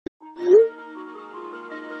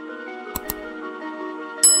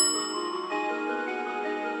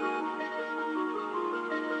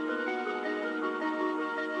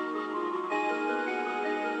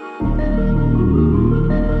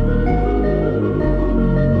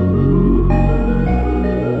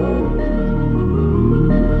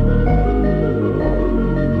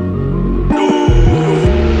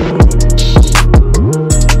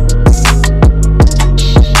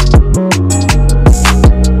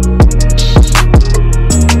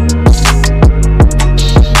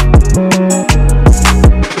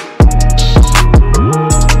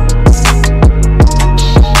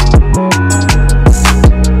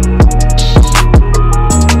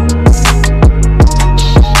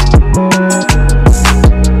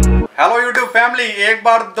एक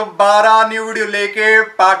बार दोबारा new video लेके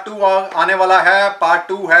पार्ट 2 आने वाला है।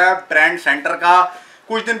 पार्ट 2 है ब्रांड सेंटर का।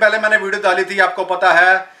 कुछ दिन पहले मैंने वीडियो डाली थी, आपको पता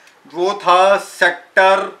है, वो था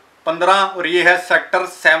सेक्टर 15 और ये है सेक्टर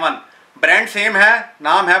 7। ब्रांड सेम है,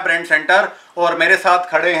 नाम है ब्रांड सेंटर। और मेरे साथ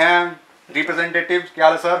खड़े हैं रिप्रेजेंटेटिव। क्या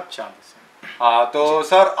हाल है सर? हाँ, तो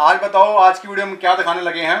सर आज बताओ, आज की वीडियो में क्या दिखाने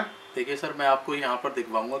लगे हैं? देखिए सर, मैं आपको यहाँ पर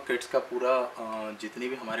दिखवाऊंगा किड्स का पूरा जितनी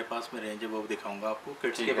भी हमारे पास में रेंज है वो दिखाऊंगा आपको।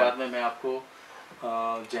 किड्स के बाद में मैं आपको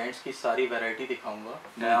जेंट्स की सारी वैरायटी दिखाऊंगा।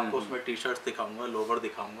 मैं आपको उसमें टी शर्ट्स दिखाऊंगा, लोवर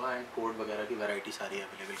दिखाऊंगा एंड कोट वगैरह की वैरायटी सारी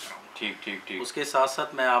अवेलेबल कराऊंगा। ठीक ठीक ठीक। उसके साथ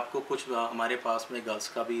साथ मैं आपको कुछ हमारे पास में गर्ल्स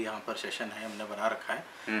का भी यहाँ पर सेशन है, हमने बना रखा है,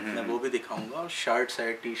 मैं वो भी दिखाऊंगा। और शर्ट्स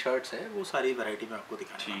है, टी शर्ट्स है, वो सारी वैरायटी मैं आपको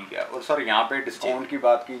दिखाऊंगा। ठीक है। और सर यहाँ पे डिस्काउंट की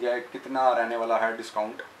बात की जाए, कितना रहने वाला है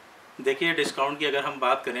डिस्काउंट? देखिए, डिस्काउंट की अगर हम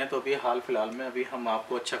बात करें तो अभी हाल फिलहाल में अभी हम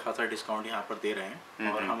आपको अच्छा खासा डिस्काउंट यहाँ पर दे रहे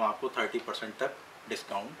हैं और हम आपको 30% तक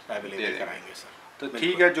डिस्काउंट अवेलेबल कराएंगे सर। तो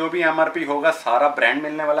ठीक है, जो भी एमआरपी होगा सारा ब्रांड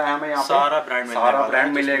मिलने वाला है हमें यहाँ पे। सारा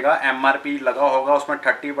ब्रांड मिलेगा। एमआरपी लगा होगा उसमें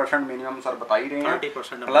 30% मिनिमम सर बता ही रहे हैं।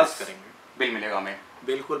 30% प्लस करेंगे। बिल मिलेगा हमें।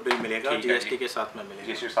 बिल्कुल बिल मिलेगा, जीएसटी के साथ में मिलेगा।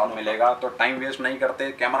 जीएसटी के साथ मिलेगा। तो टाइम वेस्ट नहीं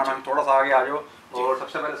करते, कैमरामैन थोड़ा सा आगे आ जाओ। और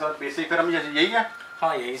सबसे पहले सर बेसिक फिर हम यही है।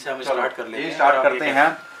 हाँ, यही से हम स्टार्ट कर लेते हैं। स्टार्ट करते हैं।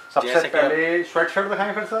 सबसे पहले स्वेटशर्ट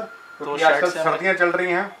दिखाएं फिर सर, तो आजकल सर्दियां चल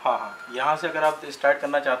रही हैं। हाँ हाँ, यहाँ से अगर आप स्टार्ट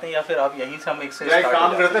करना चाहते हैं या फिर आप यहीं से हम एक से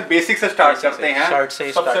काम करते हैं, बेसिक से स्टार्ट करते हैं। शर्ट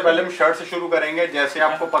से सबसे पहले हम शर्ट से शुरू करेंगे। जैसे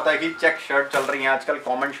आपको पता है कि चेक शर्ट चल रही हैं आजकल,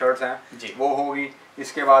 कॉमन शर्ट्स हैं, वो होगी।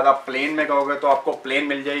 इसके बाद आप प्लेन में कहोगे तो आपको प्लेन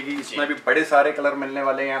मिल जाएगी। इसमें भी बड़े सारे कलर मिलने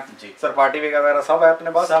वाले हैं सर। पार्टी वेयर वगैरह सब है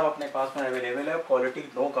अपने पास? सब अपने पास में अवेलेबल है। क्वालिटी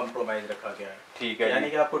नो कम्प्रोमाइज रखा गया है। ठीक है,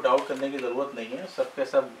 यानी कि आपको डाउट करने की जरूरत नहीं है। सब के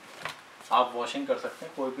सब आप वॉशिंग कर सकते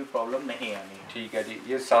हैं, कोई भी प्रॉब्लम नहीं आनी है। ठीक है जी।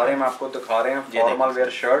 ये सारे हम आपको दिखा रहे हैं फॉर्मल वेयर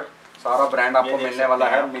शर्ट। सारा ब्रांड आपको मिलने वाला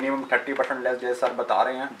है। मिनिमम 30% लेस जैसे सर बता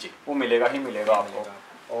रहे हैं वो मिलेगा ही मिलेगा आपको।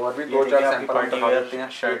 और भी 2-4 सैंपल दिखा देते हैं।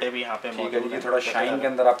 शर्टें भी यहाँ पे ठीक है जी। ये थोड़ा शाइन के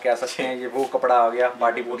अंदर आप कह सकते हैं, ये वो कपड़ा आ गया।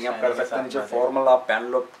 पार्टी पूरी आप कर सकते हैं। नीचे फॉर्मल आप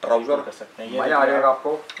पहन लो, ट्राउजर कर सकते हैं, मजा आ जाएगा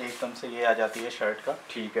आपको। एकदम से ये आ जाती है शर्ट का।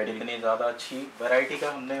 ठीक है, इतनी ज्यादा अच्छी वैरायटी का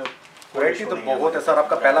हमने वैरायटी तो बहुत है सर।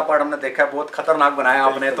 आपका पहला पार्ट हमने देखा है, बहुत खतरनाक बनाया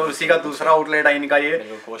आपने। तो इसी का दूसरा आउटलेट है इनका ये।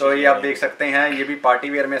 तो ये आप देख सकते हैं, ये भी पार्टी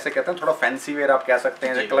वेयर में से कहते हैं, थोड़ा फैंसी वेयर आप कह सकते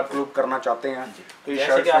हैं, क्लब क्लूब करना चाहते हैं तो ये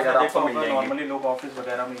शर्ट्स वगैरह आपको मिल जाएंगी। नॉर्मली लोग ऑफिस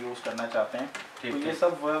वगैरह में यूज करना चाहते हैं तो ये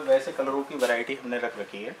सब वैसे कलरों की वैरायटी हमने रख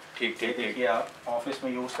रखी है। ठीक ठीक। देखिए, आप ऑफिस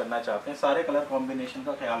में यूज करना चाहते हैं, सारे कलर कॉम्बिनेशन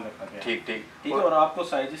का ख्याल रखा गया है। ठीक ठीक ठीक है। और आपको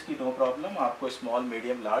साइजेस की नो प्रॉब्लम, आपको स्मॉल,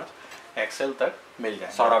 मीडियम, लार्ज, एक्सेल तक मिल जाए,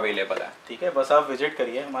 सारा अवेलेबल है। ठीक है, बस आप विजिट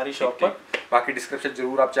करिए हमारी शॉप पर। बाकी डिस्क्रिप्शन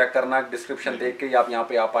जरूर आप चेक करना। डिस्क्रिप्शन देख के आप यहाँ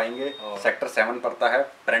पे आ पाएंगे। सेक्टर 7 पड़ता है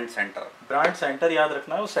ब्रांड सेंटर। ब्रांड सेंटर याद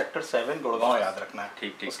रखना है, वो सेक्टर 7 गुड़गांव याद रखना है।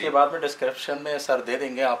 ठीक ठीक। उसके बाद में डिस्क्रिप्शन में सर दे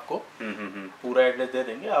देंगे आपको, पूरा एड्रेस दे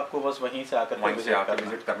देंगे आपको, बस वहीं से आकर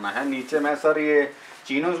विजिट करना है। नीचे मैं सर ये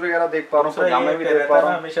चीनोज वगैरह देख पा रहा हूँ, पजामे भी देख पा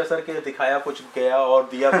रहा हूँ। हमेशा सर के दिखाया कुछ गया और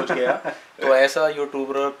दिया कुछ गया तो ऐसा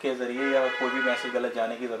यूट्यूबर के जरिए या कोई भी मैसेज गलत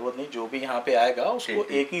जाने की जरूरत नहीं। जो भी यहाँ पे आएगा उसको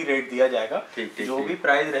एक ही रेट दिया जाएगा। जो भी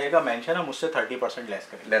प्राइस रहेगा मेंशन, हम उससे 30%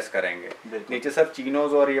 लेस करेंगे। नीचे सर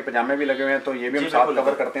चीनोज और ये पजामे भी लगे हुए हैं, तो ये भी हम साथ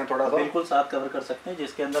कवर करते हैं थोड़ा सा। बिल्कुल साथ कवर कर सकते हैं,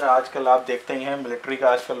 जिसके अंदर आजकल आप देखते ही हैं मिलिट्री का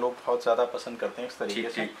आजकल लोग बहुत ज्यादा पसंद करते हैं इस तरीके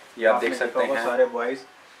से। ये आप देख सकते हैं सारे बॉयज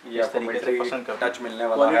ये इस तरीके से पसंद करते हैं। टच मिलने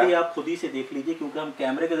वाला है। क्वालिटी आप खुद ही से देख लीजिए, क्योंकि हम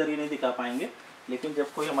कैमरे के जरिए नहीं दिखा पाएंगे, लेकिन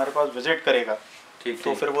जब कोई हमारे पास विजिट करेगा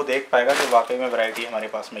तो फिर वो देख पाएगा कि वाकई में वैरायटी हमारे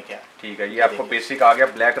पास में क्या है। ठीक है, ये आपको बेसिक आ गया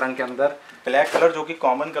ब्लैक रंग के अंदर। ब्लैक कलर जो कि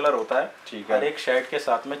कॉमन कलर होता है, ठीक है, हर एक शर्ट के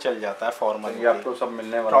साथ में चल जाता है फॉर्मल। ये आपको सब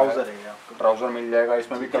मिलने वाला है। ट्राउजर है, आपको ट्राउजर मिल जाएगा।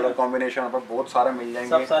 इसमें भी कलर कॉम्बिनेशन आपको बहुत सारे मिल जाएंगे।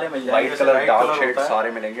 सब सारे मिल जाएंगे, वाइट कलर, डार्क शेड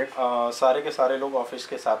सारे मिलेंगे। सारे के सारे लोग ऑफिस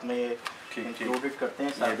के साथ में ये इंक्लूडेड करते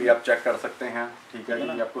हैं। ये भी आप चेक कर सकते हैं। ठीक है,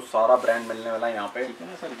 ये आपको सारा ब्रांड मिलने वाला है यहाँ पे। ठीक है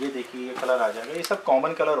ना सर, ये देखिए ये कलर आ जाएगा। ये सब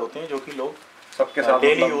कॉमन कलर होते हैं जो कि लोग सबके साथ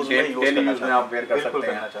डेली यूज में आप वेयर कर सकते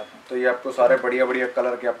हैं। तो ये आपको सारे बढ़िया बढ़िया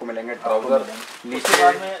कलर के आपको मिलेंगे ट्राउजर। नीचे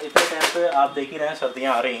बाद में इतने टाइम पे आप देख ही रहे हैं,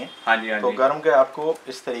 सर्दियां आ रही हैं। हाँ जी, हाँ जी। तो गर्म के आपको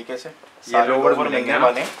इस तरीके से ये लोवर मिलने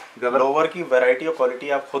वाले हैं। लोवर की वैरायटी और क्वालिटी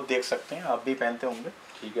आप खुद देख सकते हैं, आप भी पहनते होंगे।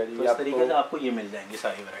 ठीक है जी, तो इस तरीके से आपको ये मिल जाएंगी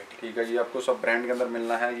सारी वैरायटी। ठीक है जी, आपको सब ब्रांड के अंदर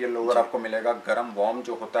मिलना है। ये लोवर आपको मिलेगा, गरम वार्म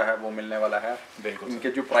जो होता है वो मिलने वाला है। बिल्कुल। इनके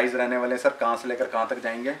जो प्राइस रहने वाले हैं सर, कहाँ से लेकर कहाँ तक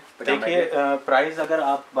जाएंगे? देखिए, प्राइस अगर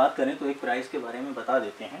आप बात करें तो एक प्राइस के बारे में बता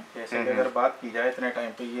देते हैं। जैसे कि अगर बात की जाए इतने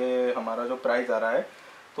टाइम पे, ये हमारा जो प्राइस आ रहा है,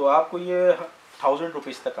 तो आपको ये 1000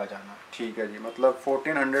 रुपीज़ तक आ जाना। ठीक है जी, मतलब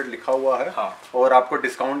 1400 लिखा हुआ है। हाँ। और आपको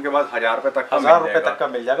डिस्काउंट के बाद 1000 रुपये तक का 1000 रुपये तक का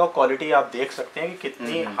मिल जाएगा। क्वालिटी आप देख सकते हैं कि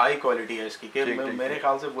कितनी हाई क्वालिटी है इसकी, कि मेरे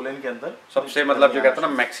ख्याल से वुलन के अंदर सबसे मतलब जो कहते हैं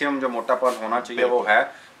ना मैक्सिमम जो मोटापन होना चाहिए वो है।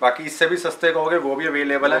 बाकी इससे भी सस्ते कहोगे वो भी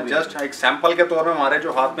अवेलेबल है। जस्ट एक सैंपल के तौर में हमारे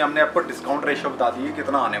जो हाथ में हमने आपको डिस्काउंट रेशियो बता दी है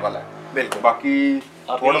कितना आने वाला है। बिल्कुल। बाकी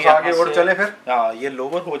थोड़ा सा आगे और चले फिर। हाँ, ये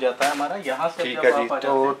लोवर हो जाता है हमारा यहाँ से। ठीक है जी,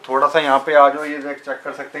 तो थोड़ा सा यहाँ पे आ जाओ, ये चेक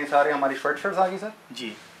कर सकते हैं सारे हमारी स्वेट शर्ट्स आ गई सर जी।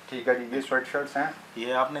 ठीक है जी, ये स्वेट शर्ट्स हैं।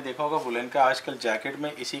 ये आपने देखा होगा वुलन का आजकल जैकेट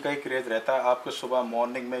में इसी का ही क्रेज रहता है। आपको सुबह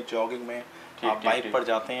मॉर्निंग में जॉगिंग में आप बाइक पर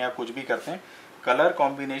जाते हैं या कुछ भी करते हैं, कलर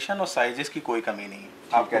कॉम्बिनेशन और साइजेस की कोई कमी नहीं है,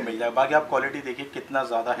 आपको मिल जाएगा। बाकी आप क्वालिटी देखिए कितना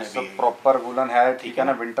ज़्यादा है, सब प्रॉपर वुलन है। ठीक है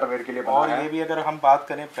ना, विंटर वेयर के लिए बना और है। ये भी अगर हम बात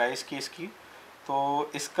करें प्राइस की इसकी,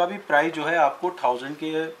 तो इसका भी प्राइस जो है आपको 1000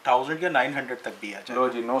 के 900 तक भी आ जाएगा। लो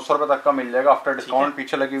जी, 900 रुपये तक का मिल जाएगा आफ्टर डिस्काउंट।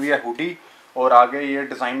 पीछे लगी हुई है हुडी और आगे ये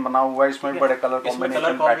डिजाइन बना हुआ है, इसमें भी बड़े कलर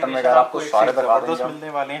कॉम्बिनेशन पैटर्न वगैरह आपको सारे दिखा देंगे मिलने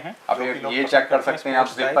वाले हैं। अब ये चेक कर सकते हैं आप,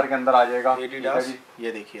 जिपर के अंदर आ जाएगा। ठीक है जी,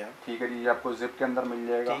 ये देखिए आप। ठीक है जी, आपको जिप के अंदर मिल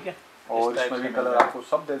जाएगा। ठीक है, और इसमें भी कलर आपको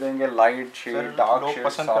सब दे देंगे, लाइट शेड, डार्क शेड,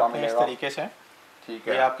 सारा मिलेगा इस तरीके से। ठीक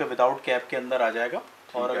है, ये आपके विदाउट कैप के अंदर आ जाएगा।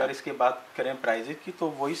 और अगर इसकी बात करें प्राइस की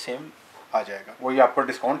तो वही सेम आ जाएगा। वही आपको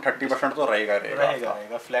डिस्काउंट 30% तो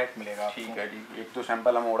रहेगा फ्लैट मिलेगा। ठीक है जी, एक तो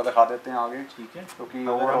सैंपल हम और दिखा देते हैं आगे। ठीक है, क्योंकि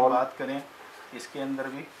ओवरऑल बात करें इसके अंदर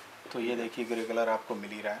भी, तो ये देखिए ग्रे कलर आपको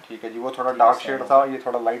मिल ही रहा है। ठीक है जी, वो थोड़ा डार्क शेड था, ये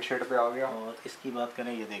थोड़ा लाइट शेड पे आ गया। और इसकी बात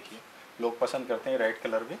करें, ये देखिए लोग पसंद करते हैं रेड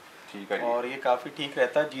कलर पे। ठीक है जी, और ये काफ़ी ठीक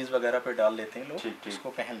रहता है, जीन्स वगैरह पे डाल लेते हैं लोग, ठीक इसको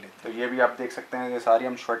पहन लेते हैं। तो ये भी आप देख सकते हैं, ये सारी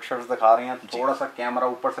हम स्वेट शर्ट्स दिखा रहे हैं। थोड़ा सा कैमरा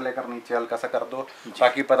ऊपर से लेकर नीचे हल्का सा कर दो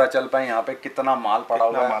ताकि पता चल पाए यहाँ पे कितना माल पड़ा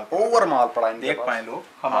हुआ है, ओवर माल पड़ा है, देख पाए लोग।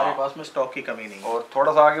 हमारे पास में स्टॉक की कमी नहीं है। और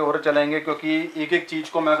थोड़ा सा आगे और चलेंगे क्योंकि एक एक चीज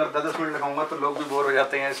को मैं अगर 10 मिनट दिखाऊंगा तो लोग भी बोर हो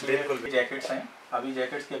जाते हैं, इसलिए। बिल्कुल। जैकेट्स हैं, अभी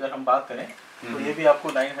जैकेट्स की अगर हम बात करें तो ये भी आपको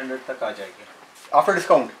 900 तक आ जाएगी after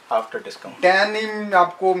discount. After discount denim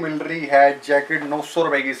आपको मिल रही है जैकेट 900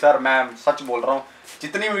 रुपए की। सर मैं सच बोल रहा हूँ,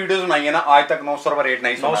 जितनी वीडियोस बनाई है ना आज तक 900 रुपए रेट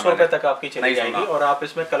नहीं सुना। 900 रुपए तक आपकी चली जाएगी। और आप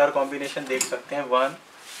इसमें कलर कॉम्बिनेशन देख सकते हैं, 1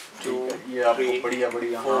 2 ये आपको बढ़िया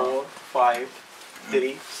 4 5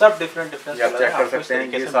 3 सब डिफरेंट कलर आप चेक कर सकते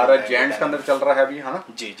हैं। ये सारा जेंट्स के अंदर चल रहा है अभी, है ना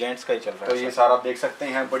जी, जेंट्स का ही चल रहा है। तो ये सारा देख सकते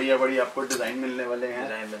हैं, बढ़िया बढ़िया आपको डिजाइन मिलने वाले हैं।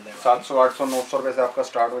 700 800 900 रुपए से आपका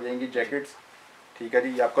स्टार्ट हो जाएंगी जैकेट्स। ठीक है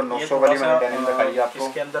जी, आपको 900 वाली मैंने डेनिम दिखाई है आपको।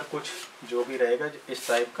 इसके अंदर कुछ जो भी रहेगा इस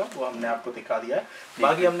टाइप का वो हमने आपको दिखा दिया है।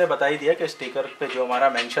 बाकी हमने बता ही दिया कि स्टिकर पे जो हमारा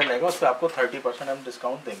मेंशन रहेगा उस पे आपको 30% हम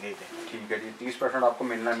डिस्काउंट देंगे ही देंगे। ठीक है जी, 30% आपको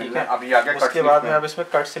मिलना है। अभी आगे उसके बाद में अब इसमें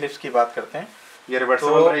कट स्लीव्स की बात करते हैं। ये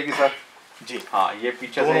रिवर्सेबल रहेगी सर जी। हाँ, ये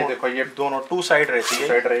पीछे से देखो, ये दोनों 2 साइड रहती है,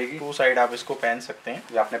 साइड रहेगी। 2 साइड आप इसको पहन सकते हैं।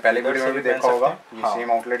 ये आपने पहले वीडियो में भी देखा होगा, ये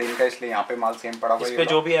सेम आउटलेट इनका, इसलिए यहाँ पे माल सेम पड़ा हुआ है। इस पे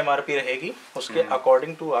जो भी एमआरपी रहेगी उसके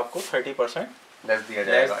अकॉर्डिंग टू आपको 30% लेस दिया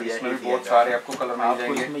जाएगा। इसमें भी बहुत सारे आपको कलर मिल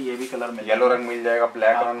जाएंगे। इसमें ये भी कलर मिल येलो रंग मिल जाएगा,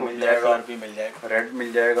 ब्लैक रंग मिल जाएगा, कलर भी मिल जाएगा, रेड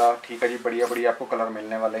मिल जाएगा। ठीक है जी, बढ़िया बढ़िया आपको कलर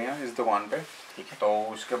मिलने वाले हैं इस दुकान पे। ठीक है, तो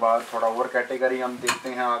उसके बाद थोड़ा और कैटेगरी हम देखते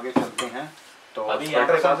हैं, आगे चलते हैं। तो अभी यहाँ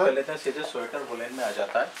पे बात कर लेते हैं, सीधे स्वेटर वुलन में आ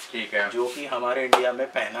जाता है। ठीक है, जो कि हमारे इंडिया में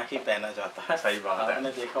पहना जाता है। सही बात है,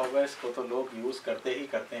 आपने देखा होगा, इसको तो लोग यूज करते ही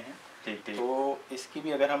करते हैं। ठीक ठीक। तो इसकी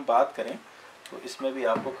भी अगर हम बात करें तो इसमें भी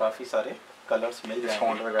आपको काफी सारे कलर्स मिल जाएंगे,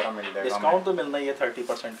 डिस्काउंट वगैरह मिल जाएगा। डिस्काउंट तो मिलना ही है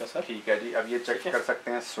 30% का सर। ठीक है जी, अब ये चेक कर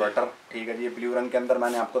सकते हैं स्वेटर। ठीक है जी, ये ब्लू रंग के अंदर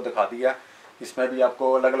मैंने आपको दिखा दिया। इसमें भी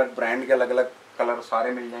आपको अलग अलग ब्रांड के अलग अलग कलर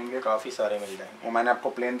सारे मिल जाएंगे, काफ़ी सारे मिल जाएंगे। वो मैंने आपको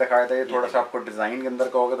प्लेन दिखाया था, ये थोड़ा सा आपको डिज़ाइन के अंदर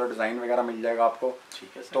कहोगे तो डिज़ाइन वगैरह मिल जाएगा आपको।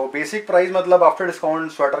 ठीक है सर। तो बेसिक प्राइस मतलब आफ्टर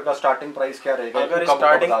डिस्काउंट स्वेटर का स्टार्टिंग प्राइस क्या रहेगा? अगर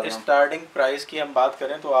स्टार्टिंग प्राइस की हम बात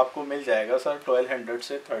करें तो आपको मिल जाएगा सर 1200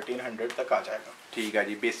 से 1300 तक आ जाएगा। ठीक है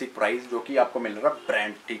जी, बेसिक प्राइस जो कि आपको मिल रहा है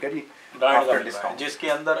ब्रांड। ठीक है जी, आफ्टर डिस्काउंट, जिसके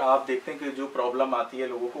अंदर आप देखते हैं कि जो प्रॉब्लम आती है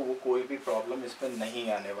लोगों को, वो कोई भी प्रॉब्लम इसमें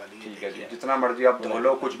नहीं आने वाली है। ठीक है जी, जितना मर्जी आप धो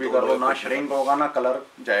लो, कुछ भी कर लो, ना श्रिंक होगा ना कलर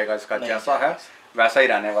जाएगा, इसका जैसा है वैसा ही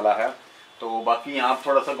रहने वाला है। तो बाकी यहाँ आप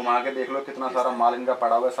थोड़ा सा घुमा के देख लो कितना सारा माल इनका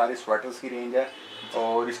पड़ा हुआ है, सारी स्वेटर्स की रेंज है।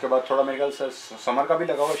 और इसके बाद थोड़ा मेरे ख्याल से समर का भी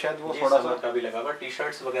लगा हुआ, शायद वो थोड़ा सा का भी लगा हुआ, टी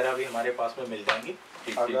शर्ट्स वगैरह भी हमारे पास में मिल जाएंगी।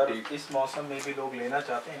 अगर इस मौसम में भी लोग लेना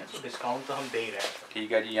चाहते हैं तो डिस्काउंट तो हम दे ही रहे हैं।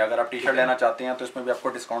 ठीक है जी, अगर आप टी शर्ट लेना चाहते हैं तो इसमें भी आपको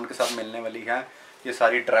डिस्काउंट के साथ मिलने वाली है। ये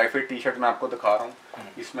सारी ड्राई फिट टी शर्ट मैं आपको दिखा रहा हूँ,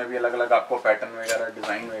 इसमें भी अलग अलग आपको पैटर्न वगैरह,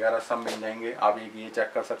 डिजाइन वगैरह सब मिल जाएंगे। आप ये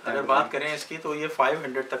चेक कर सकते हैं। अगर बात करें इसकी तो ये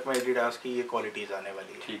 500 तक में एडिडास की ये क्वालिटीज आने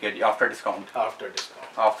वाली है। ठीक है जी, आफ्टर डिस्काउंट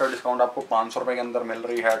आफ्टर डिस्काउंट आपको 500 रुपये के अंदर मिल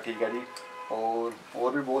रही है। ठीक है जी,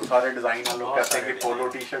 और भी बहुत सारे डिज़ाइन है। लोग कहते हैं कि पोलो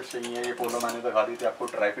टी शर्ट चाहिए, ये पोलो मैंने दिखा दी थी आपको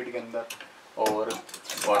ड्राई फिट के अंदर। और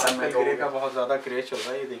बॉटम में ग्रे का बहुत ज़्यादा क्रेज चल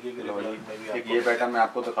रहा है, ये देखिए ग्रे ये पैटर्न मैं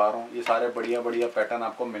आपको दिखा रहा हूँ। ये सारे बढ़िया बढ़िया पैटर्न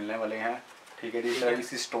आपको मिलने वाले हैं। ठीक है जी सर,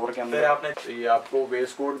 इसी स्टोर के अंदर फिर आपने ये आपको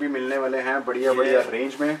वेस्ट कोट भी मिलने वाले हैं बढ़िया बढ़िया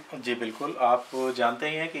रेंज में। जी बिल्कुल, आप जानते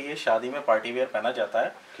ही हैं कि ये शादी में पार्टी वेयर पहना जाता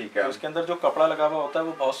है। ठीक है। तो इसके अंदर जो कपड़ा लगा हुआ होता है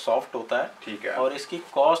वो बहुत सॉफ्ट होता है। ठीक है। और इसकी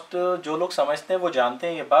कॉस्ट जो लोग समझते हैं वो जानते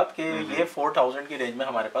हैं ये बात कि ये 4000 की रेंज में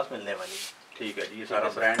हमारे पास मिलने वाली है। ठीक है जी, ये सारा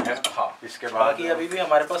ब्रांड है। हाँ, इसके बाद बाकी अभी भी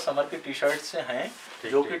हमारे पास समर की टी शर्ट्स हैं,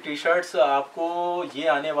 जो कि टी शर्ट्स आपको ये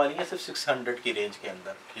आने वाली है सिर्फ 600 की रेंज के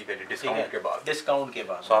अंदर। ठीक है जी, डिस्काउंट के बाद। डिस्काउंट के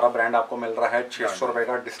बाद सारा ब्रांड आपको मिल रहा है 600 रुपए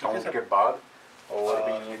का डिस्काउंट के बाद। और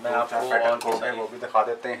भी मैं आपको पैटर्न कोट है वो भी दिखा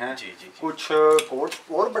देते हैं। जी जी, कुछ कोट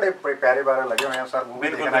और बड़े प्यारे प्यारे लगे हुए हैं सर, वो भी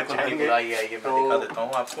देखना चाहेंगे। आइए मैं दिखा देता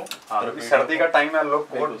हूँ आपको। अभी सर्दी का टाइम है, लोग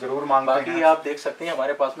कोट जरूर मांगते हैं। बाकी आप देख सकते हैं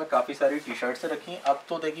हमारे पास में काफी सारी टी शर्ट्स रखी हैं। अब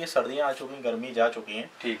तो देखिए सर्दियाँ आ चुकी हैं, गर्मी जा चुकी हैं।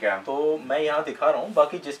 ठीक है, तो मैं यहाँ दिखा रहा हूँ,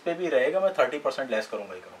 बाकी जिस पे भी रहेगा मैं 30% लेस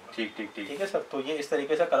करूंगा ही करूंगा। ठीक ठीक ठीक ठीक है सर। तो ये इस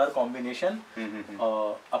तरीके से कलर कॉम्बिनेशन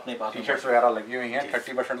अपने पास टी शर्ट्स वगैरह लगी हुई हैं,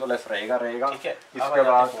 30% तो लेस रहेगा। ठीक है। इसके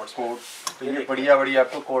बाद कोट, तो ये बढ़िया बढ़िया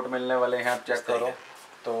आपको कोट मिलने वाले हैं, आप चेक करो।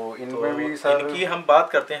 तो इनमें भी सर इनकी हम बात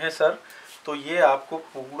करते हैं सर। तो ये आपको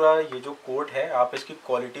पूरा ये जो कोट है आप इसकी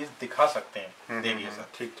क्वालिटीज दिखा सकते हैं। देखिए सर,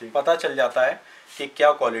 ठीक ठीक पता चल जाता है कि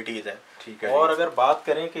क्या क्वालिटीज है। ठीक है। और अगर बात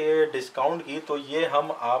करें कि डिस्काउंट की, तो ये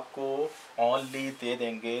हम आपको ओनली दे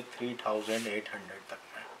देंगे 3800 तक में।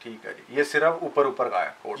 ठीक है जी, ये सिर्फ ऊपर ऊपर का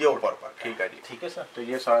है कोट, ये ऊपर पर। ठीक है जी। ठीक है सर। तो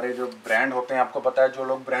ये सारे जो ब्रांड होते हैं आपको पता है, जो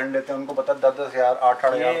लोग ब्रांड लेते हैं उनको पता है 10-10 हजार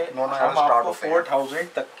 8-8 हजार 9-9 हजार स्टार्ट होते हैं। 4000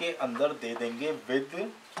 तक के अंदर दे देंगे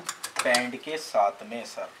विद पैंट के साथ में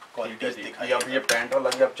सर। क्वालिटीज दिखाइए। अब ये पैंट वाला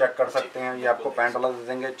भी आप चेक कर सकते हैं, ये आपको पैंट वाला दे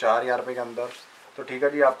देंगे 4000 रुपये के अंदर। तो ठीक है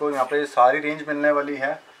जी, आपको यहाँ पे सारी रेंज मिलने वाली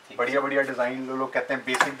है। बढ़िया बढ़िया डिजाइन, लोग कहते हैं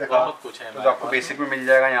बेसिक दिखा, बहुत कुछ है तो आपको बेसिक में मिल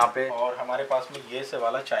जाएगा यहाँ पे। और हमारे पास में ये से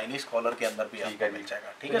वाला चाइनीज कॉलर के अंदर भी आपको मिल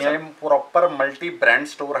जाएगा। ठीक है, ये प्रॉपर मल्टी ब्रांड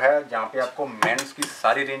स्टोर है जहाँ पे आपको मेंस की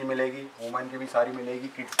सारी रेंज मिलेगी, वुमेन की भी सारी मिलेगी,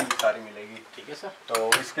 किड्स की भी सारी मिलेगी। ठीक है सर। तो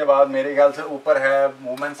इसके बाद मेरे ख्याल से ऊपर है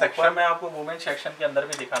वुमेन सेक्शन। मैं आपको वुमेन सेक्शन के अंदर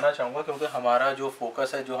भी दिखाना चाहूंगा, क्योंकि हमारा जो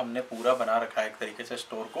फोकस है, जो हमने पूरा बना रखा है एक तरीके से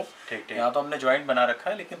स्टोर को। ठीक। यहाँ तो हमने ज्वाइंट बना रखा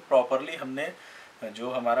है, लेकिन प्रॉपरली हमने जो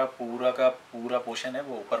हमारा पूरा का पूरा पोर्शन है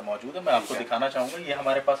वो ऊपर मौजूद है। मैं आपको दिखाना चाहूंगा। ये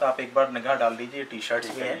हमारे पास आप एक बार निगाह डाल दीजिए, टी शर्ट्स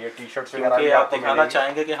भी हैं। ये टी शर्ट्स क्योंकि आप दिखाना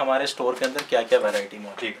चाहेंगे कि हमारे स्टोर के अंदर क्या क्या वैरायटी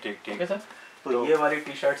मौजूद है। ठीक है सर। तो ये वाली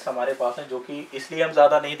टी शर्ट्स हमारे पास हैं, जो कि इसलिए हम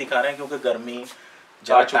ज़्यादा नहीं दिखा रहे हैं क्योंकि गर्मी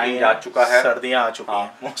जा चुका है, सर्दियाँ आ चुकी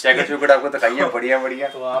हैं। जैकेट वैकेट आपको दिखाइए बढ़िया बढ़िया।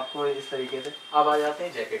 तो आपको इस तरीके से अब आ जाते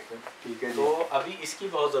हैं जैकेट पे। ठीक है। तो अभी इसकी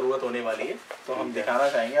बहुत ज़रूरत होने वाली है, तो हम दिखाना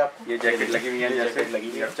चाहेंगे आपको। ये जैकेट लगी हुई है, जैकेट लगी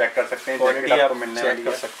हुई है, आप चेक कर सकते हैं। क्वालिटी जैकेट आपको आप मिलने चेक वाली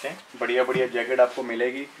कर है, सकते हैं। बढ़िया बढ़िया जैकेट आपको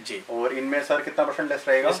मिलेगी जी। और इनमें सर कितना % लेस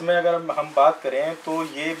रहेगा? इसमें अगर हम बात करें तो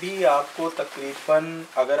ये भी आपको तकरीबन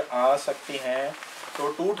अगर आ सकती हैं तो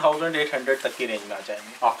 2800 तक की रेंज में आ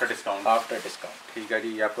जाएंगे आफ्टर डिस्काउंट। ठीक है जी,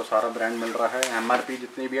 ये आपको सारा ब्रांड मिल रहा है। MRP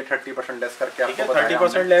जितनी भी है 30% लेस करके आपको बताया।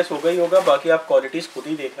 30% लेस होगा ही होगा। बाकी आप क्वालिटीज खुद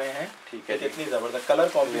ही देख रहे हैं। ठीक है, कितनी जबरदस्त कलर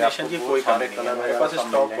कॉम्बिनेशन की कोई कमी नहीं है। हमारे पास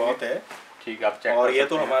स्टॉक बहुत है। ठीक है, आप चेक और ये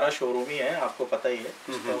तो हमारा शोरूम ही है, आपको पता ही है,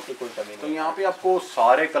 स्टॉक की कोई कमी नहीं। तो यहाँ पे आपको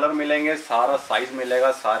सारे कलर मिलेंगे, सारा साइज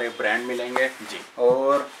मिलेगा, सारे ब्रांड मिलेंगे जी।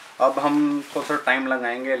 और अब हम थोड़ा टाइम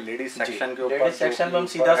लगाएंगे लेडीज सेक्शन के ऊपर। लेडीज सेक्शन में हम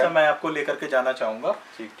सीधा सा मैं आपको लेकर के जाना चाहूँगा।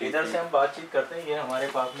 इधर से हम बातचीत करते हैं। ये हमारे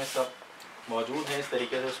पास में सब मौजूद है, इस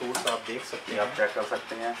तरीके से सूट्स आप देख सकते हैं, आप चेक कर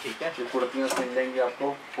सकते हैं। ठीक है। ये कुर्तियाँ मिल जाएंगी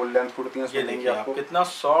आपको, फुल लेंथ कुर्तियाँ मिल जाएंगी आपको। कितना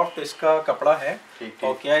सॉफ्ट इसका कपड़ा है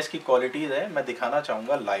और क्या इसकी क्वालिटीज है, मैं दिखाना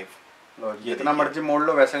चाहूँगा लाइव। जितना मर्जी मोड़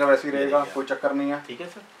लो वैसे का वैसे ही रहेगा, कोई चक्कर नहीं है। ठीक है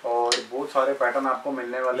सर। और बहुत सारे पैटर्न आपको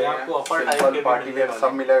मिलने वाले हैं, आपको अपर सिंपल पार्टी वेयर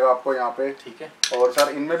सब मिलेगा आपको यहाँ पे। ठीक है। और सर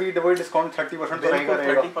इनमें भी डबल डिस्काउंट 30% तो रहेगा।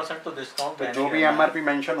 30% तो डिस्काउंट, तो जो भी MRP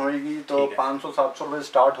मेंशन होगी तो 500-700 रुपए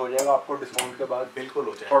स्टार्ट हो जाएगा आपको डिस्काउंट के बाद। बिल्कुल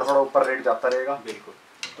हो जाएगा, थोड़ा थोड़ा ऊपर रेट जाता रहेगा। बिल्कुल।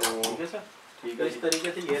 तो ठीक है सर। ठीक है, इस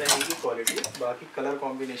तरीके से ये रहेगी क्वालिटी। बाकी कलर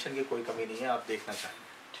कॉम्बिनेशन की कोई कमी नहीं है, आप देखना चाहें।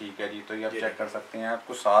 ठीक है जी, तो ये आप चेक कर सकते हैं।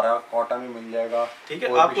 आपको सारा कॉटन भी मिल जाएगा। ठीक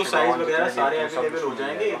है, आपको साइज वगैरह सारे अवेलेबल हो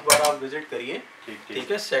जाएंगे, एक बार आप विजिट करिए।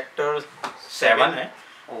 ठीक है। सेक्टर 7 है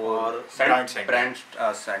और ब्रांड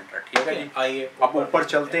सेंटर। ठीक है जी, आइए अब ऊपर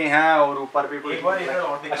चलते हैं। और ऊपर भी कोई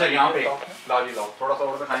अच्छा यहाँ पे लाओ थोड़ा सा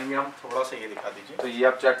और दिखाएंगे हम। थोड़ा सा ये दिखा दीजिए। तो ये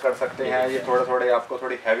आप चेक कर सकते हैं। ये थोड़े आपको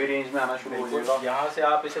थोड़ी हैवी रेंज में आना शुरू हो जाएगा। यहाँ से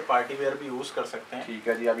आप इसे पार्टी वेयर भी यूज कर सकते हैं। ठीक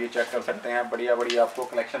है जी, अब ये चेक कर सकते हैं। बढ़िया बढ़िया आपको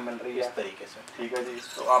कलेक्शन मिल रही है इस तरीके से। ठीक है जी,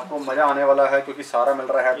 तो आपको मजा आने वाला है क्योंकि सारा मिल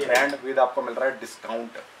रहा है ब्रांड विद, आपको मिल रहा है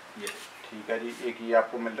डिस्काउंट। ठीक है जी, एक ये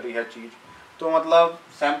आपको मिल रही है चीज। तो मतलब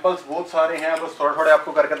सैंपल्स बहुत सारे हैं, बस थोड़े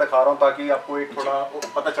आपको करके दिखा रहा हूँ ताकि आपको एक थोड़ा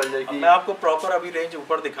पता चल जाए कि मैं आपको प्रॉपर अभी रेंज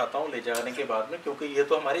ऊपर दिखाता हूँ ले जाने के बाद में, क्योंकि ये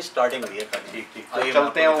तो हमारी स्टार्टिंग हुई है। ठीक तो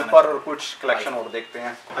चलते हैं ऊपर और कुछ कलेक्शन और देखते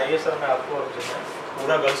हैं। आइए सर, मैं आपको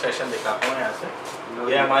पूरा गर्ल सेशन दिखाता हूँ। यहाँ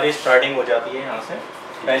से ये हमारी स्टार्टिंग हो जाती है यहाँ से।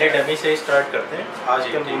 पहले डमी से स्टार्ट करते हैं।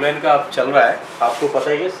 आजकल वुलन का अब चल रहा है, आपको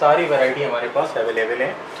पता ही है, सारी वैरायटी हमारे पास अवेलेबल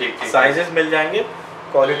है। ठीक, साइजेस मिल जाएंगे,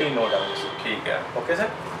 क्वालिटी नो डाउट। ठीक है, ओके सर।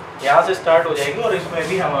 यहाँ से स्टार्ट हो जाएगी और इसमें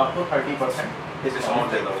भी हम आपको 30%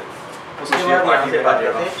 डिस्काउंट दे दोगे। उसके बाद यहाँ से बात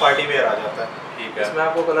करते हैं, पार्टी वेयर आ जाता है। ठीक है, इसमें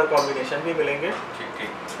आपको कलर कॉम्बिनेशन भी मिलेंगे। ठीक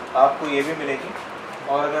ठीक, आपको ये भी मिलेगी।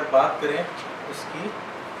 और अगर बात करें इसकी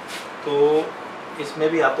तो इसमें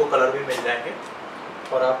भी आपको कलर भी मिल जाएंगे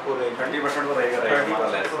और आपको 30% तो रहेगा।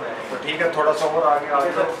 तो ठीक है, थोड़ा सा और आगे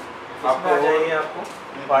आपको आ जाइए।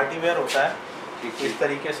 आपको पार्टी वेयर होता है इस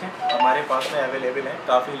तरीके से हमारे पास में अवेलेबल है,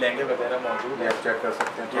 काफ़ी लहंगे वगैरह मौजूद है। आप चेक कर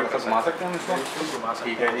सकते हैं, थोड़ा सा घुमा सकते हैं इसको।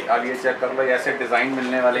 ठीक है जी, अब ये चेक कर लो, ऐसे डिज़ाइन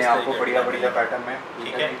मिलने वाले हैं आपको बढ़िया बढ़िया पैटर्न में।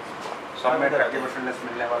 ठीक है, सब में 30% लेस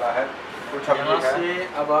मिलने वाला है। कुछ यहाँ से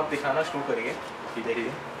अब आप दिखाना शुरू करिए।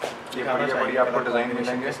 देखिए, बढ़िया आपको डिज़ाइन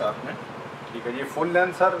मिलेंगे साथ में। ठीक है, ये फुल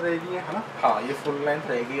लेंथ सर रहेगी है ना? हाँ, ये फुल लेंथ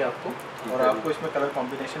रहेगी आपको और आपको इसमें कलर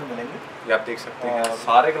कॉम्बिनेशन मिलेंगे। ये आप देख सकते हैं,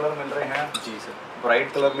 सारे कलर मिल रहे हैं जी सर।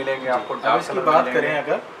 ब्राइट कलर मिलेंगे आपको, डार्क कलर बात करें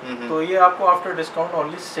अगर तो ये आपको आफ्टर डिस्काउंट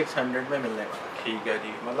ओनली 600 में मिलने वाला है। ठीक है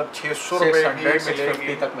जी, मतलब 600 रुपये की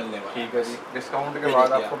 650 तक मिलने वाला है। ठीक है जी, डिस्काउंट के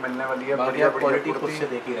बाद आपको मिलने वाली है बढ़िया क्वालिटी खुद से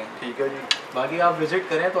देख ही रहे हैं। ठीक है जी, बाकी आप विजिट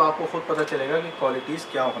करें तो आपको खुद पता चलेगा कि क्वालिटीज़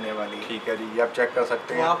क्या होने वाली है। ठीक है जी, ये आप चेक कर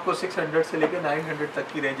सकते हैं। आपको 600 से लेकर 900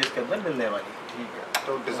 तक की रेंज इसके अंदर मिलने वाली है। ठीक है,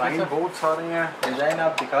 तो डिज़ाइन बहुत सारे हैं, डिज़ाइन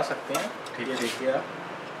आप दिखा सकते हैं। ठीक है, देखिए आप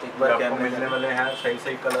एक बार क्या मिलने वाले हैं, सही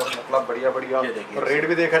सही कलर, मतलब बढ़िया बढ़िया। तो रेट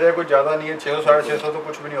भी देखा जाए कुछ ज़्यादा नहीं है, 600 650 तो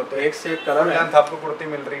कुछ भी नहीं होते। एक से कलर लेंथ आपको कुर्ती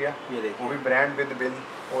मिल रही है, ये देखिए, वो भी ब्रांड विद बिल।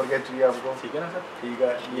 और क्या चाहिए आपको? ठीक है ना सर? ठीक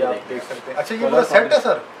है, ये आप देख सकते हैं। अच्छा, ये पूरा सेट है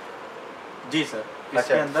सर? जी सर,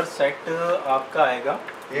 इसके अंदर सेट आपका आएगा।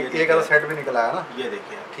 एक अलग सेट भी निकला है ना, ये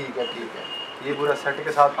देखिए। ठीक है ठीक है, ये पूरा सेट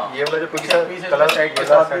के साथ। ये वाला जो पीस कलर सेट के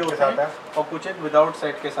साथ भी होता है और कुछ विदाउट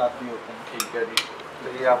सेट के साथ भी होते हैं। ठीक है जी,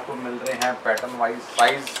 तो ये आपको मिल रहे हैं पैटर्न वाइज,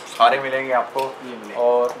 साइज सारे मिलेंगे आपको।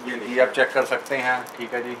 और ये आप चेक कर सकते हैं।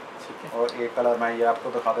 ठीक है जी, और एक कलर मैं ये आपको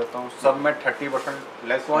दिखा देता हूँ, सब में 30%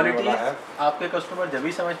 लेस क्वालिटी है। आपके कस्टमर जब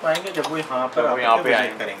भी समझ पाएंगे जब वो यहाँ पे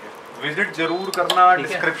आएंगे करेंगे। विजिट जरूर करना,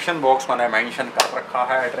 डिस्क्रिप्शन बॉक्स मैंने मेंशन कर रखा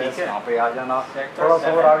है एड्रेस, यहाँ पे आ जाना। थोड़ा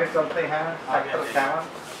सा और आगे चलते हैं, सेक्टर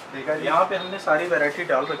 7। ठीक है, यहाँ पे हमने सारी वैरायटी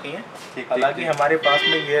डाल रखी है। हालांकि हमारे पास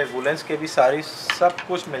में ये वुलेंस के भी सारी सब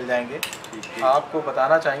कुछ मिल जाएंगे। आपको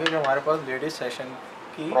बताना चाहेंगे जो हमारे पास लेडीज सेशन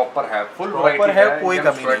की प्रॉपर है, फुल प्रॉपर है, कोई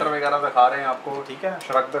कमी स्वेटर वगैरह दिखा रहे हैं आपको। ठीक है,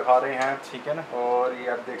 श्रग दिखा रहे हैं। ठीक है ना। और ये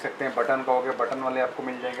आप देख सकते हैं, बटन कहोगे बटन वाले आपको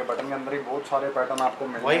मिल जाएंगे। बटन के अंदर ही बहुत सारे पैटर्न आपको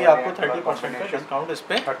मिल वही आपको 30% डिस्काउंट इस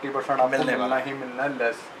पे 30% मिलना ही मिलना है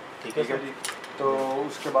लेस। ठीक है जी, तो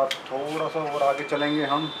उसके बाद थोड़ा सा और आगे चलेंगे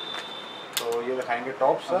हम, तो ये दिखाएंगे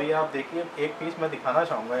टॉप्स। अभी आप देखिए, एक पीस मैं दिखाना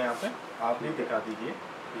चाहूँगा यहाँ पे, आप भी दिखा दीजिए।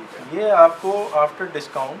 ठीक है, ये आपको आफ्टर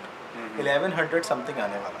डिस्काउंट 1100 समथिंग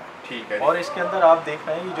आने वाला है। ठीक है, और इसके अंदर आप देख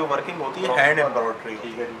रहे हैं ये जो वर्किंग होती है हैंड एम्ब्रॉयडरी।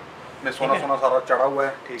 ठीक है जी, में सोना सोना सारा चढ़ा हुआ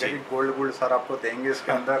है। ठीक है जी, गोल्ड गोल्ड सारा आपको देंगे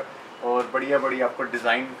इसके अंदर। और बढ़िया बढ़िया आपको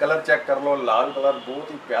डिज़ाइन, कलर चेक कर लो, लाल कलर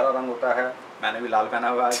बहुत ही प्यारा रंग होता है, मैंने भी लाल पहना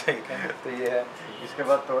हुआ है। तो ये है। इसके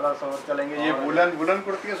बाद थोड़ा सा और चलेंगे, ये वुलन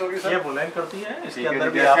कुर्ती है सोगी सर? ये वुलन कुर्ती है, इसके अंदर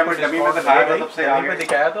भी आपको डमी में दिखाया था, सबसे आगे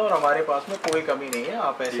दिखाया था और हमारे पास में कोई कमी नहीं है,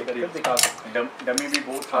 आप ऐसे करके दिखा सकते हैं। डमी भी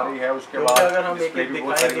बहुत सारी है। उसके बाद अगर हम एक एक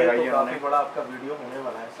दिखाएंगे तो काफी बड़ा आपका वीडियो होने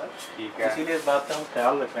वाला है सर। ठीक है, इसीलिए इस बात का हम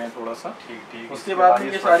ख्याल रख रहे हैं थोड़ा सा। ठीक, उसके बाद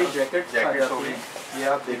ये सारी जैकेट होगी, ये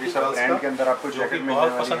आप देखिए सर, ब्रांड के अंदर आपको जैकेट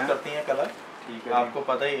बहुत पसंद करती है कलर। ठीक है, आपको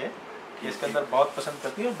पता ही है, इसके अंदर बहुत पसंद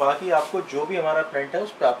करती है। बाकी आपको जो भी हमारा प्रिंट है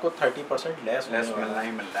उस पर आपको 30% लेस मिलना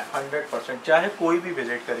ही मिलना है, 100%, चाहे कोई भी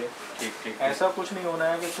विजिट करे। ठीक, ऐसा कुछ नहीं होना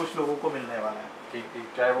है कि कुछ लोगों को मिलने वाला है। ठीक,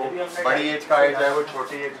 चाहे वो बड़ी एज का है, चाहे वो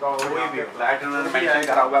छोटी एज का हो, कोई भी फ्लैट मेंशन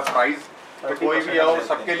करा हुआ प्राइस, तो कोई भी आओ,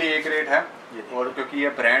 सबके लिए एक रेट है। और क्योंकि ये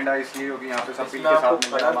ब्रांड है इसलिए, क्योंकि यहाँ पे सब के साथ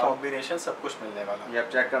कलर कॉम्बिनेशन सब कुछ मिलने वाला है। ये आप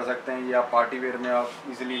चेक कर सकते हैं, ये आप पार्टी वेयर में आप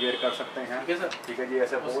इजीली वेयर कर सकते हैं। ठीक है सर। ठीक है जी,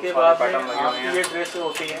 ऐसे बहुत सारे पैटर्न लगे हुए हैं। ये ड्रेस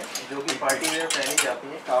होती हैं जो कि पार्टी वेयर पहनी जाती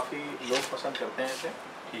हैं, काफ़ी लोग पसंद करते हैं इसे।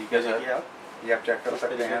 ठीक है सर, ये आप चेक कर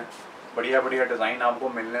सकते हैं, बढ़िया बढ़िया डिजाइन आपको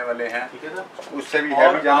मिलने वाले हैं। ठीक है सर, उससे भी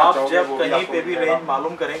और आप जब कहीं पे भी रेंज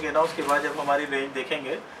मालूम करेंगे ना, उसके बाद जब हमारी रेंज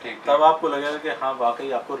देखेंगे तब आपको लगेगा कि हाँ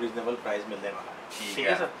वाकई आपको रीजनेबल प्राइस मिलने वाला है। ठीक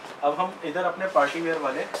है सर, अब हम इधर अपने पार्टी वेयर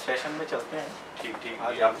वाले सेशन में चलते हैं। ठीक,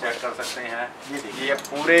 आज आप चेक कर सकते हैं, ये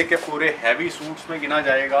पूरे के पूरे हैवी सूट्स में गिना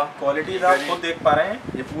जाएगा। क्वालिटी आप खुद देख पा रहे हैं,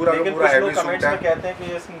 ये पूरा पूरा हैवी सूट कमेंट्स में कहते हैं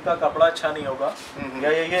कि इनका कपड़ा अच्छा नहीं होगा या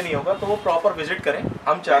ये नहीं होगा, तो वो प्रॉपर विजिट करें।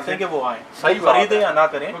 हम चाहते हैं कि वो आए, सही खरीदें या ना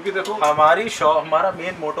करें, क्योंकि देखो हमारी शॉप, हमारा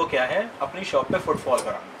मेन मोटो क्या है, अपनी शॉप पे फुटफॉल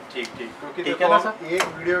कराना। ठीक ठीक, क्योंकि ठीक देखो है ना हम एक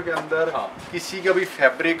वीडियो के अंदर किसी का भी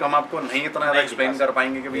फैब्रिक हम आपको नहीं इतना ज़्यादा एक्सप्लेन कर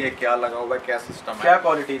पाएंगे कि भाई ये क्या लगा हुआ है, क्या सिस्टम है, क्या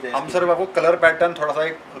क्वालिटी है। हम सिर्फ आपको कलर पैटर्न थोड़ा सा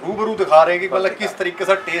एक रूबरू दिखा रहे हैं कि मतलब किस तरीके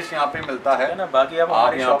से टेस्ट यहाँ पे मिलता है ना। बाकी आप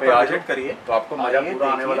हमारी शॉप पे विजिट करिए तो आपको मजा पूरा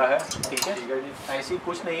आने वाला है। ठीक है जी, ऐसी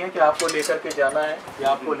कुछ नहीं है कि आपको लेकर के जाना है या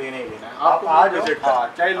आपको लेने ही लेना है, आप आज विजिट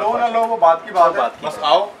चाहे लो ना लो वो बात की बात है, बस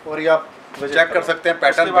आओ और ये आप चेक कर सकते हैं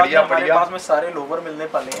पैटर्न बढ़िया बढ़िया। पास में सारे लोवर मिलने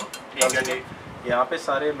वाले हैं। ठीक है जी, यहाँ पे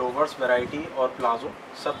सारे लोवर्स वैरायटी और प्लाजो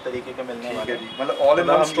सब तरीके के मिलने वाले हैं। मतलब ऑल इन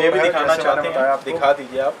वन हम ये भी दिखाना चाहते हैं, आप दिखा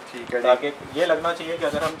दीजिए आप। ठीक है, ताकि ये लगना चाहिए कि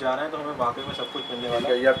अगर हम जा रहे हैं तो हमें वाकई में सब कुछ मिलने वाला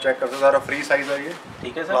है। ये आप चेक कर सकते हैं, सारा फ्री साइज है ये।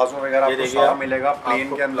 ठीक है सर, प्लाजो वगैरह आपको सारा मिलेगा,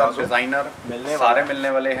 प्लेन के अंदर डिजाइनर मिलने सारे मिलने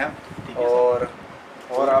वाले हैं। और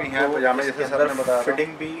भी हैं पजामे जैसे सर ने बताया,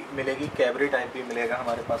 फिटिंग भी मिलेगी, कैबरी टाइप भी मिलेगा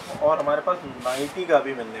हमारे पास में, और हमारे पास नाइटी का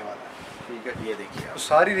भी मिलने वाला है। ठीक है, ये देखिए तो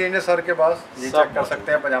सारी रेंज है सर के पास, ये चेक कर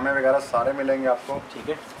सकते हैं, पजामे वगैरह सारे मिलेंगे आपको। ठीक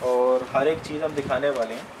है, और हर एक चीज़ हम दिखाने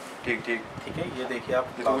वाले हैं। ठीक ठीक ठीक है, ये देखिए आप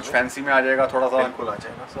कुछ फैंसी में आ जाएगा, थोड़ा सा बिल्कुल आ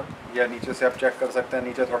जाएगा सर। या नीचे से आप चेक कर सकते हैं,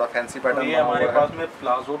 नीचे थोड़ा फैंसी पैटर्न ये हमारे पास में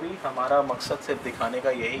प्लाजो भी, हमारा मकसद सिर्फ दिखाने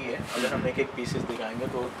का यही है। अगर हम एक एक पीसेस दिखाएंगे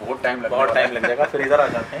तो बहुत टाइम लग जाएगा। फिर इधर आ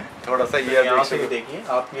जाते हैं थोड़ा सा, ये यहाँ से देखिए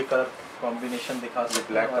आप, ये कलर कॉम्बिनेशन दिखा सकते हैं,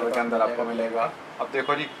 ब्लैक कलर के अंदर आपको मिलेगा। अब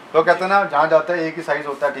देखो जी, लोग कहते हैं ना जहाँ जाता है एक ही साइज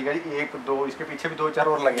होता है, ठीक है जी, एक दो इसके पीछे भी 2-4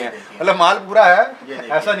 और लगे हैं, मतलब माल पूरा है,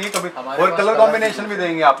 ऐसा नहीं कभी। और कलर कॉम्बिनेशन भी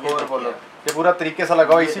देंगे आपको, और बोलो ये पूरा तरीके से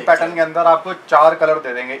लगाओ। इसी पैटर्न के अंदर आपको 4 कलर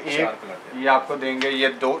दे देंगे, एक ये आपको देंगे, ये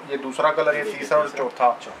 2, ये दूसरा कलर, ये तीसरा और चौथा।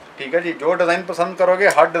 ठीक है जी, जो डिजाइन पसंद करोगे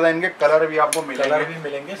हर डिजाइन के कलर भी आपको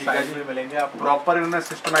मिलेंगे, साइज भी मिलेंगे। आप प्रॉपर इन्होंने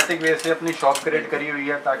सिस्टमैटिक वे से अपनी शॉप क्रिएट करी हुई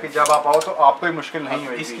है, ताकि जब आप आओ तो आपको कोई मुश्किल नहीं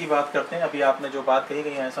होगी। इसकी बात करते हैं, अभी आपने जो बात कही,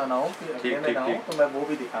 कहीं ऐसा ना हो कि अगले में ना हो, तो मैं वो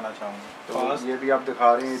भी दिखाना चाहूँगा। तो ये भी आप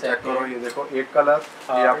दिखा रही हैं, चेक करो, ये देखो एक कलर,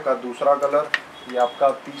 ये आपका दूसरा कलर, ये आपका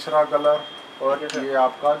तीसरा कलर, और ये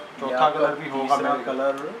आपका चौथा कलर भी होगा।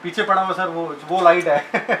 कलर पीछे पड़ा हुआ सर वो लाइट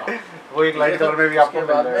है वो एक लाइट कलर में भी आपको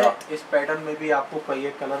मिल जाएगा। इस पैटर्न में भी आपको कई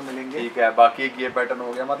एक कलर मिलेंगे। ठीक है, बाकी एक ये पैटर्न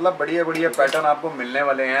हो गया, मतलब बढ़िया बढ़िया पैटर्न आपको मिलने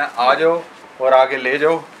वाले हैं। आ जाओ और आगे ले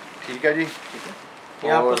जाओ। ठीक है जी, ठीक है,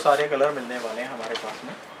 ये आपको सारे कलर मिलने वाले हैं हमारे पास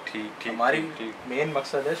में। ठीक ठीक, हमारी मेन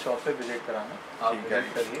मकसद है शॉप पे विजिट कराना। आप विजिट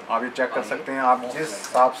करिए, आप ये चेक कर सकते हैं, आप जिस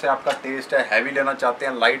हिसाब से आपका टेस्ट है, हैवी लेना चाहते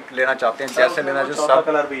हैं, लाइट लेना चाहते हैं, जैसे लेना जो सब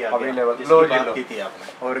कलर भी अवेलेबल। लो जी लो,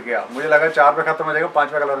 और क्या, मुझे लगा 4 पे खत्म हो जाएगा,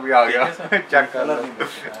 5वां कलर भी आ गया चेक कर लो।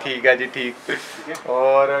 ठीक है जी, ठीक।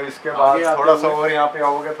 और इसके बाद थोड़ा सा और यहाँ पे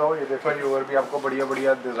आओगे तो ये देखो जी, और भी आपको बढ़िया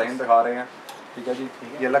बढ़िया डिजाइन दिखा रहे हैं। ठीक है जी,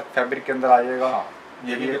 ये अलग फैब्रिक के अंदर आ जाएगा।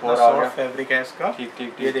 ये भी कितना सॉफ्ट फैब्रिक है इसका। ठीक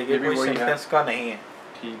ठीक, ये देखिए कोई सिंथेसिस का नहीं है।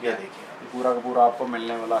 ठीक है, देखिए पूरा का पूरा आपको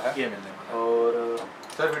मिलने वाला है, ये मिलने वाला। और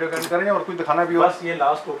सर वीडियो कैंसिल करें और कुछ दिखाना भी हो? बस ये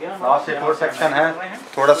लास्ट हो गया, लास्ट एक और सेक्शन है,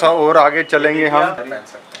 थोड़ा सा और आगे चलेंगे हम।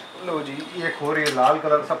 लो जी, एक और ये लाल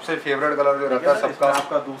कलर, सबसे फेवरेट कलर जो रहता है सबका,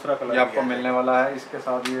 आपका दूसरा कलर ये आपको मिलने वाला है। इसके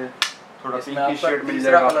साथ ये थोड़ा पिंकी शेड मिल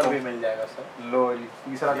जाएगा, आपको, कलर भी मिल जाएगा सर। लो जी,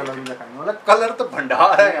 तीसरा कलर भी दिखाएंगे, मतलब कलर तो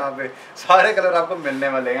भंडार है यहाँ पे, सारे कलर आपको मिलने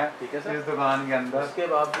वाले हैं। ठीक है सर, इस दुकान के अंदर। उसके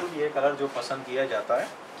बावजूद ये कलर जो पसंद किया जाता है,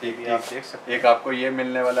 ठीक है, आप देख सकते हैं। एक आपको ये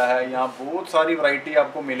मिलने वाला है, यहाँ बहुत सारी वैरायटी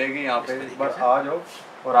आपको मिलेगी यहाँ पे, बस आ जाओ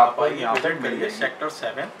और आपको यहाँ पे मिल सेक्टर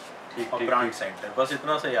 7 और ब्रांड सेंटर, बस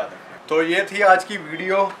इतना से याद रखना। तो ये थी आज की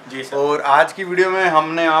वीडियो जी सर। और आज की वीडियो में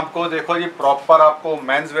हमने आपको देखो जी प्रॉपर आपको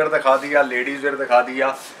मेंस वेयर दिखा दिया, लेडीज वेयर दिखा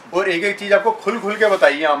दिया, और एक एक चीज़ आपको खुल के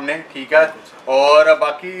बताई है हमने। ठीक है, और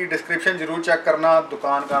बाकी डिस्क्रिप्शन जरूर चेक करना।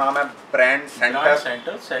 दुकान का नाम है ब्रांड सेंटर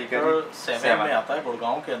सेक्टर 7 में आता है,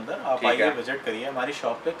 गुड़गांव के अंदर। आप आइए, विजिट करिए, हमारी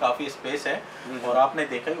शॉप पे काफी स्पेस है, और आपने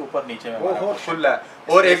देखा ही ऊपर नीचे में बहुत फुल है।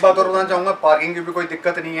 और एक बात और बताना चाहूंगा, पार्किंग की भी कोई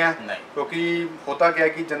दिक्कत नहीं है, क्योंकि होता क्या है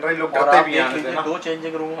कि जनरली लोग डरते भी हैं। 2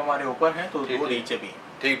 चेंजिंग रूम हमारे ऊपर हैं, तो 2 नीचे भी।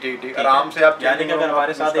 ठीक ठीक ठीक, आराम से आप, यानी कि अगर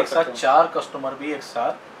हमारे साथ एक साथ 4 कस्टमर भी एक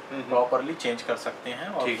साथ प्रॉपर्ली चेंज कर सकते हैं,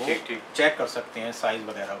 और वो चेक कर सकते हैं साइज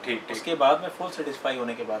वगैरह। ठीक, उसके बाद में फुल सेटिस्फाई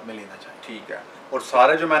होने के बाद में लेना चाहिए। ठीक है, और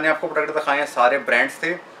सारे जो मैंने आपको प्रोडक्ट दिखाए हैं सारे ब्रांड्स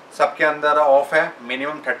थे, सबके अंदर ऑफ है,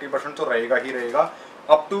 मिनिमम 30% तो रहेगा ही रहेगा,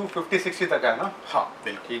 अप टू 50-60 तक है ना। हाँ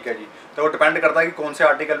बिल्कुल, ठीक है जी। तो वो डिपेंड करता है कि कौन से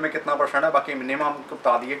आर्टिकल में कितना परसेंट है, बाकी मिनिमम हमको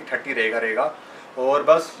बता दिए कि 30 रहेगा। और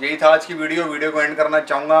बस यही था आज की वीडियो को एंड करना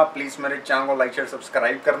चाहूँगा। प्लीज़ मेरे चैनल को लाइक शेयर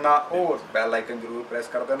सब्सक्राइब करना, और बेल आइकन जरूर प्रेस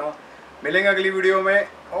कर देना। मिलेंगे अगली वीडियो में,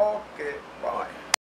 ओके बाय।